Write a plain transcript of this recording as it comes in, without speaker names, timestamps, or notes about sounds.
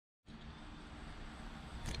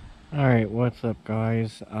Alright, what's up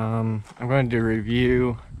guys? I'm going to do a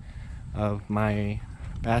review of my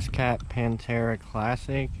Basscat Pantera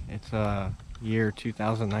Classic. It's a year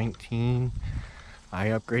 2019. I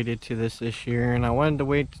upgraded to this year and I wanted to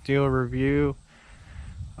wait to do a review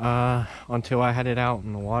until I had it out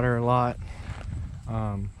in the water a lot,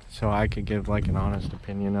 so I could give like an honest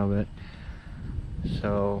opinion of it.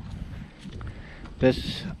 So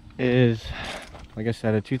this is, like I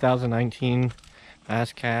said, a 2019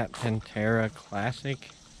 Basscat Pantera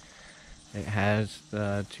Classic. It has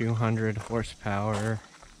the 200 horsepower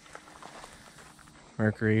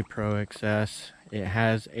Mercury Pro XS. It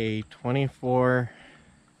has a 24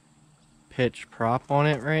 pitch prop on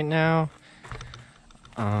it right now.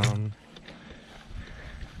 I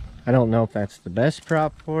don't know if that's the best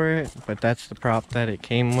prop for it, but that's the prop that it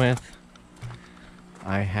came with.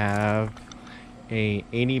 I have a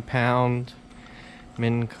 80-pound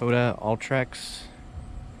Minn Kota Ultrex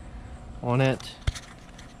on it,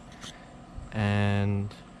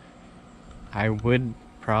 and I would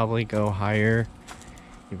probably go higher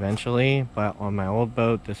eventually, but on my old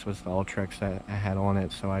boat this was the Ultrex that I had on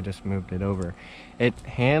it, so I just moved it over. It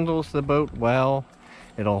handles the boat well,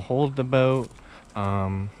 it'll hold the boat,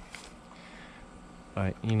 but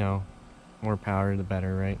you know, more power the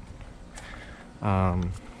better, right?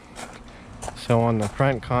 So on the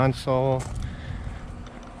front console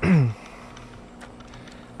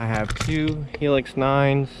I have two Helix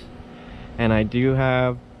 9s, and I do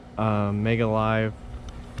have a Mega Live,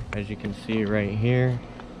 as you can see right here.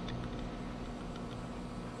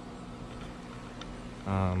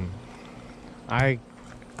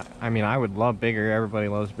 I mean, I would love bigger, everybody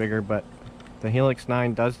loves bigger, but the Helix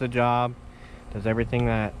 9 does the job, does everything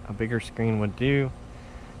that a bigger screen would do,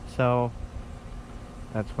 so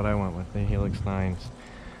that's what I went with, the Helix 9s.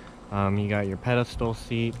 You got your pedestal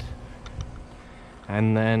seat,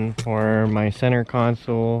 and then for my center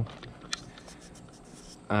console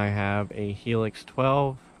I have a Helix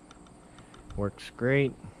 12, works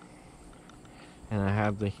great, and I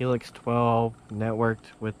have the Helix 12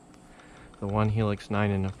 networked with the one Helix 9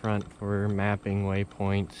 in the front for mapping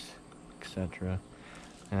waypoints, etc.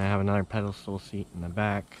 And I have another pedestal seat in the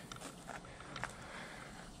back.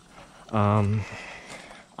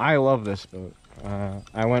 I love this boat.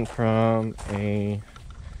 I went from a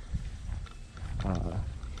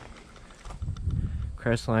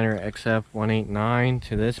Crestliner XF 189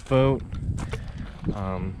 to this boat.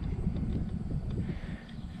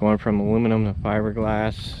 Going from aluminum to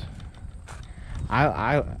fiberglass.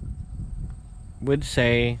 I would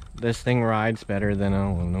say this thing rides better than an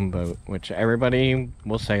aluminum boat, which everybody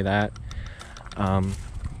will say that.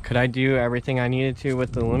 Could I do everything I needed to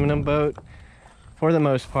with the aluminum boat? For the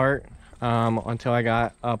most part, until I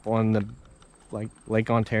got up on the Lake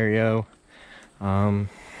Ontario.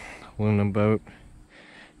 Aluminum boat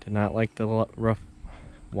did not like the rough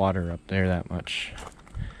water up there that much.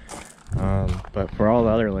 But for all the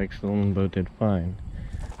other lakes, the aluminum boat did fine.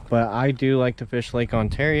 But I do like to fish Lake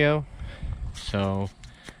Ontario, so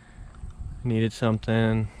needed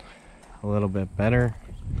something a little bit better.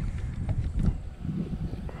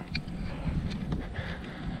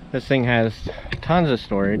 This thing has tons of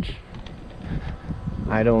storage.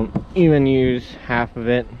 I don't even use half of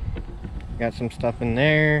it. Got some stuff in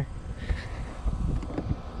there.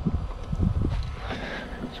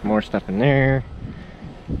 Some more stuff in there.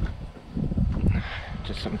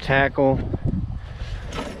 Just some tackle.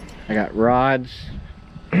 I got rods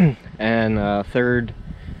and a third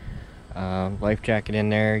life jacket in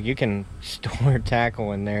there. You can store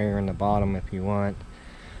tackle in there in the bottom if you want.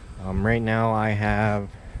 Right now I have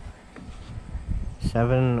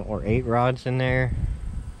 7 or 8 rods in there,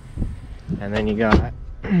 and then you got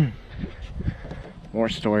more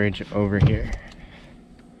storage over here,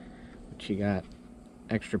 but you got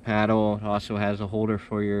extra paddle. It also has a holder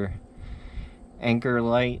for your anchor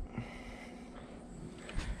light.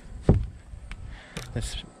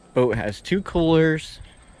 This boat has 2 coolers.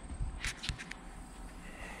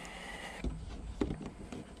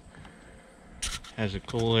 Has a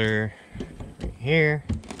cooler right here.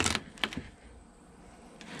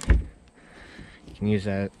 You can use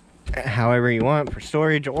that however you want, for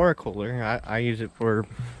storage or a cooler. I use it for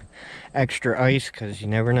extra ice because you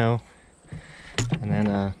never know. And then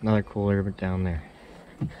another cooler down there.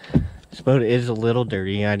 This boat is a little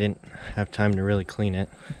dirty. I didn't have time to really clean it.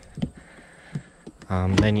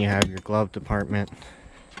 Then you have your glove department,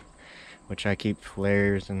 which I keep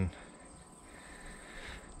flares and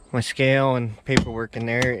my scale and paperwork in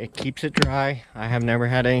there. It keeps it dry. I have never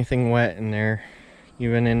had anything wet in there,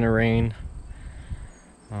 even in the rain.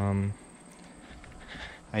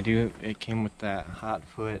 It came with that hot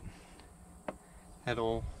foot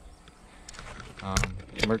pedal.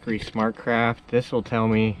 Mercury SmartCraft. This will tell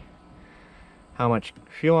me how much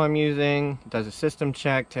fuel I'm using. It does a system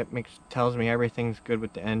check, tells me everything's good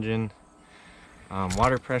with the engine.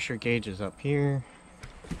 Water pressure gauge is up here.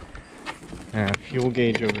 Fuel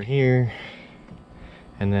gauge over here,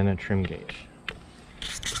 and then a trim gauge.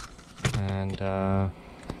 And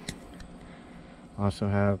also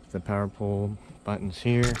have the power pull buttons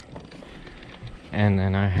here, and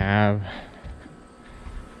then I have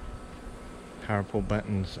power pull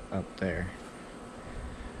buttons up there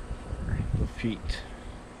for the feet.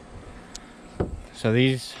 So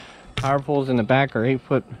these power pulls in the back are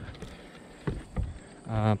 8-foot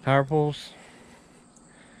power pulls.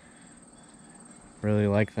 Really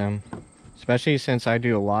like them, especially since I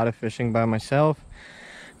do a lot of fishing by myself.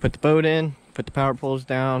 Put the boat in, put the power pulls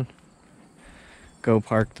down, go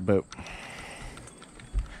park the boat,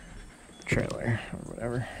 trailer or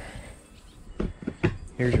whatever.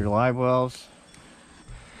 Here's your live wells.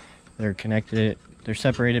 They're connected, they're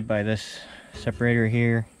separated by this separator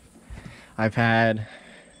here. I've had a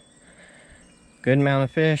good amount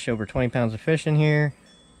of fish, over 20 pounds of fish in here.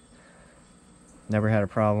 Never had a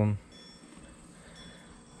problem.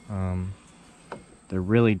 They're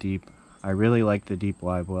really deep. I really like the deep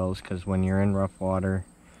live wells because when you're in rough water,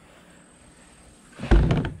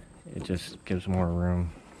 it just gives more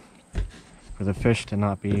room for the fish to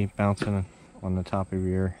not be bouncing on the top of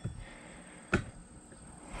your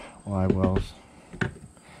live wells.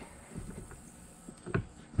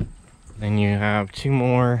 Then you have 2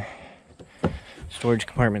 more storage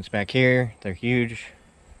compartments back here. They're huge.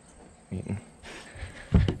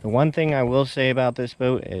 The one thing I will say about this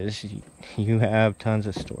boat is you have tons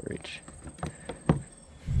of storage.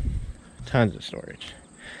 Tons of storage.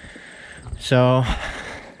 So,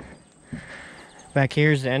 back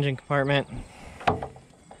here is the engine compartment.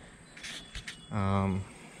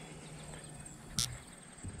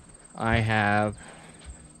 I have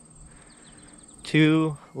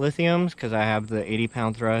 2 lithiums because I have the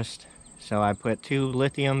 80-pound thrust. So I put 2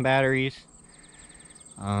 lithium batteries.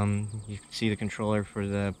 You can see the controller for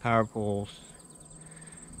the power pulls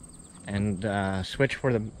and switch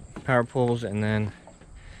for the power pulls. And then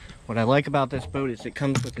what I like about this boat is it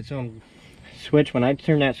comes with its own switch. When I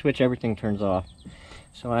turn that switch, everything turns off,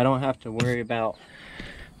 so I don't have to worry about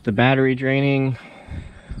the battery draining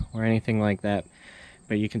or anything like that.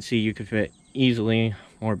 But you can see you could fit easily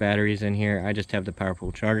more batteries in here. I just have the power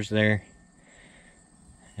pull chargers there,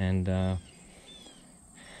 and the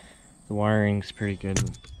wiring's pretty good.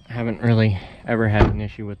 I haven't really ever had an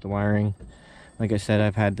issue with the wiring. Like I said,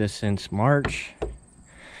 I've had this since March.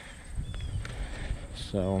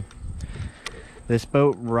 So this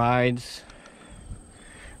boat rides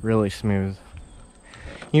really smooth,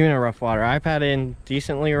 even in rough water. I've had it in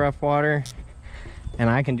decently rough water, and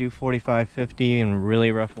I can do 45, 50 in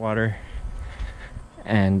really rough water,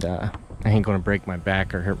 and I ain't gonna break my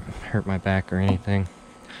back or hurt my back or anything.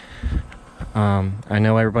 I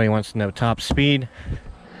know everybody wants to know top speed.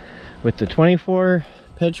 With the 24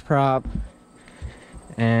 pitch prop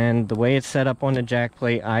and the way it's set up on the jack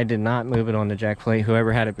plate, I did not move it on the jack plate.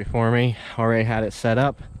 Whoever had it before me already had it set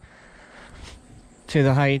up to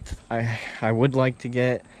the height. I would like to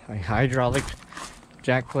get a hydraulic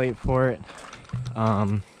jack plate for it.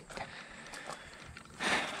 I've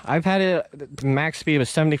had it, the max speed was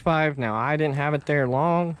 75. Now I didn't have it there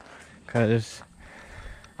long because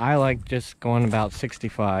I like just going about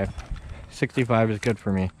 65. 65 is good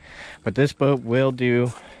for me. But this boat will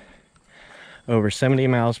do over 70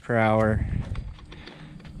 miles per hour,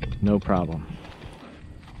 no problem.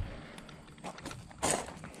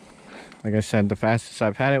 Like I said, the fastest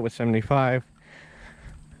I've had it was 75.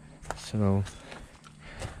 So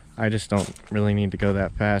I just don't really need to go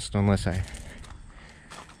that fast unless I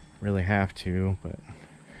really have to. But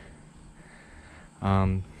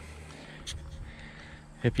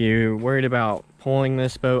if you're worried about pulling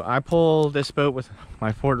this boat, I pull this boat with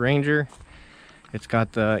my Ford Ranger. It's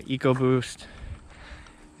got the EcoBoost.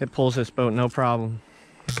 It pulls this boat no problem.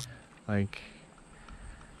 Like,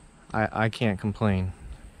 I can't complain.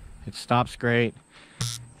 It stops great.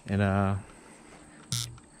 It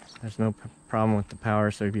there's no problem with the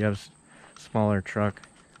power. So if you have a smaller truck,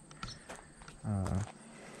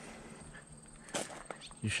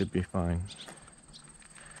 you should be fine.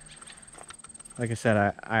 Like I said,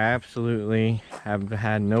 I absolutely have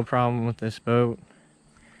had no problem with this boat.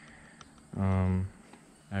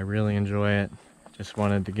 I really enjoy it. Just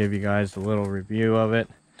wanted to give you guys a little review of it.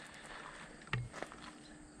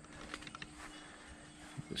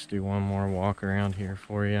 Just do one more walk around here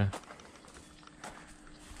for you.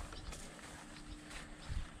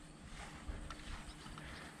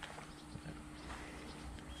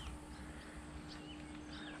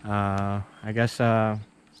 I guess if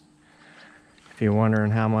you're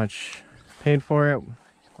wondering how much I paid for it,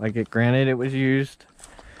 like granted it was used,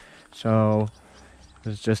 so it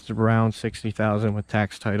was just around 60,000 with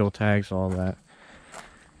tax, title, tags, all that.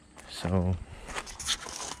 So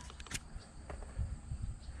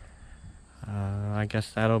I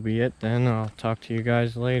guess that'll be it then. I'll talk to you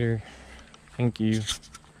guys later. Thank you.